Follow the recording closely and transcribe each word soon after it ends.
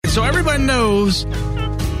So everybody knows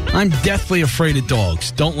I'm deathly afraid of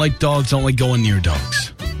dogs. Don't like dogs, don't like going near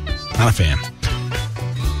dogs. Not a fan.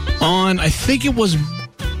 I think it was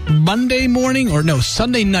Sunday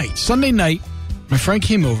night. Sunday night, my friend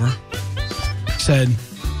came over, said,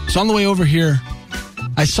 so on the way over here,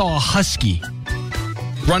 I saw a husky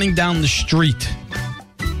running down the street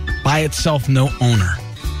by itself, no owner.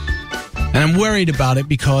 And I'm worried about it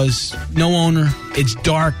because no owner, it's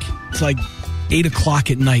dark, it's like 8 o'clock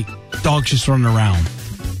at night, dogs just running around,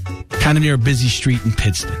 kind of near a busy street in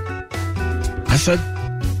Pittston. I said,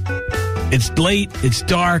 it's late, it's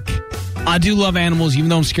dark, I do love animals, even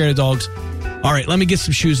though I'm scared of dogs. All right, let me get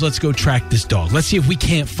some shoes, let's go track this dog. Let's see if we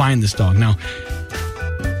can't find this dog. Now,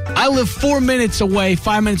 I live 5 minutes away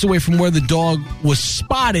from where the dog was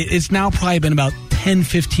spotted. It's now probably been about 10,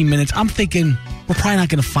 15 minutes. I'm thinking we're probably not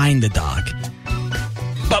going to find the dog.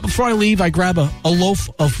 But before I leave, I grab a loaf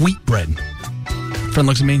of wheat bread. Friend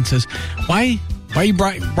looks at me and says, why are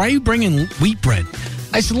you bringing wheat bread?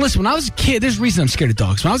 I said, listen, when I was a kid, there's a reason I'm scared of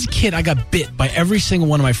dogs. When I was a kid, I got bit by every single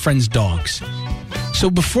one of my friend's dogs. So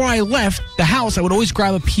before I left the house, I would always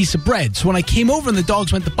grab a piece of bread. So when I came over and the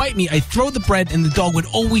dogs went to bite me, I'd throw the bread and the dog would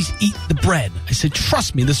always eat the bread. I said,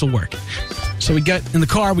 trust me, this will work. So we get in the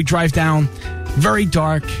car, we drive down, very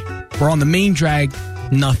dark. We're on the main drag,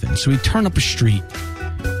 nothing. So we turn up a street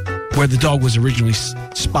where the dog was originally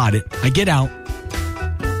spotted. I get out,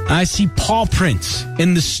 and I see paw prints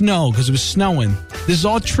in the snow because it was snowing. This is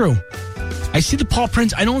all true. I see the paw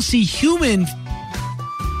prints. I don't see human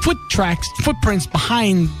footprints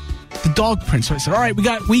behind the dog prints. So I said, all right,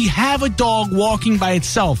 we have a dog walking by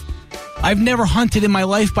itself. I've never hunted in my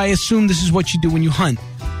life, but I assume this is what you do when you hunt.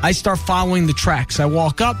 I start following the tracks. I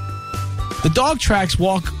walk up. The dog tracks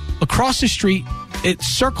walk across the street. It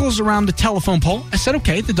circles around the telephone pole. I said,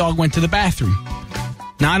 okay, the dog went to the bathroom.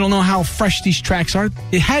 Now, I don't know how fresh these tracks are.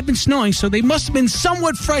 It had been snowing, so they must have been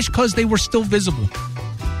somewhat fresh because they were still visible.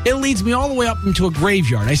 It leads me all the way up into a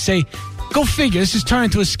graveyard. I say, go figure, this has turned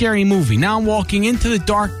into a scary movie. Now I'm walking into the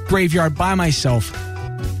dark graveyard by myself.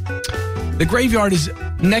 The graveyard is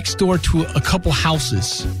next door to a couple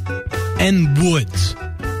houses and woods.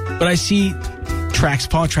 But I see tracks,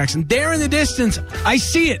 paw tracks, and there in the distance, I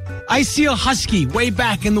see it. I see a husky way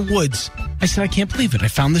back in the woods. I said, I can't believe it. I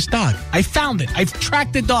found this dog. I found it. I've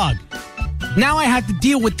tracked the dog. Now I have to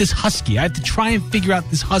deal with this husky. I have to try and figure out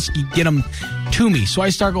this husky, get him to me. So I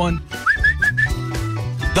start going.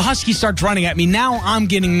 The husky starts running at me. Now I'm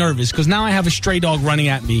getting nervous because now I have a stray dog running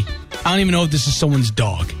at me. I don't even know if this is someone's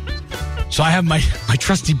dog. So I have my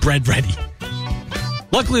trusty bread ready.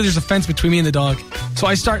 Luckily, there's a fence between me and the dog. So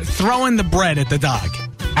I start throwing the bread at the dog.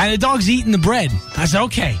 And the dog's eating the bread. I said,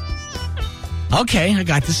 okay, I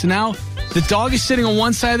got this. So now the dog is sitting on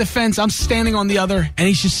one side of the fence. I'm standing on the other. And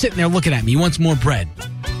he's just sitting there looking at me. He wants more bread.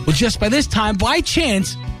 Well, just by this time, by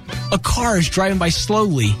chance, a car is driving by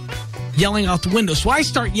slowly, yelling out the window. So I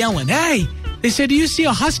start yelling, hey, they said, do you see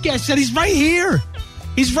a husky? I said, he's right here.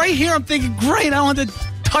 He's right here. I'm thinking, great, I don't have to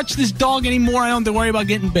touch this dog anymore. I don't have to worry about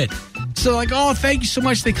getting bit. So like, oh, thank you so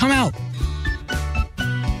much. They come out.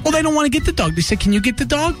 Well, they don't want to get the dog. They said, can you get the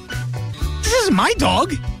dog? This isn't my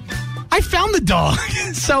dog. I found the dog.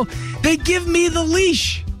 So they give me the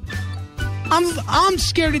leash. I'm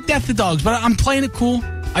scared to death of dogs, but I'm playing it cool.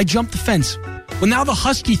 I jump the fence. Well, now the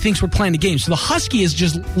husky thinks we're playing the game. So the husky is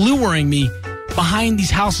just luring me behind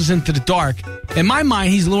these houses into the dark. In my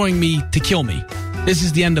mind, he's luring me to kill me. This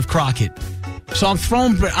is the end of Crockett. So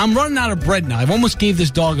I'm running out of bread now. I've almost gave this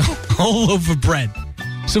dog a whole loaf of bread.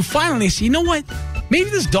 So finally I say, you know what? Maybe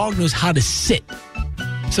this dog knows how to sit.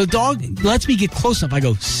 So the dog lets me get close enough. I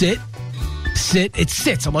go, sit. It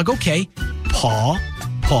sits. I'm like, okay. Paw.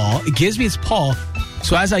 It gives me its paw.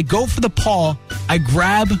 So as I go for the paw, I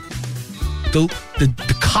grab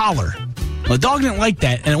the collar. Well, the dog didn't like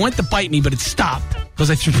that, and it went to bite me, but it stopped because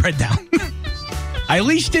I threw bread down. I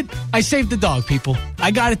leashed it. I saved the dog, people.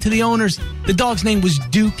 I got it to the owners. The dog's name was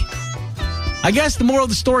Duke. I guess the moral of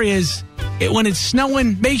the story is, when it's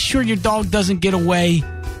snowing, make sure your dog doesn't get away.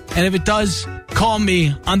 And if it does, call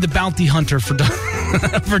me. I'm the bounty hunter for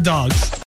dogs.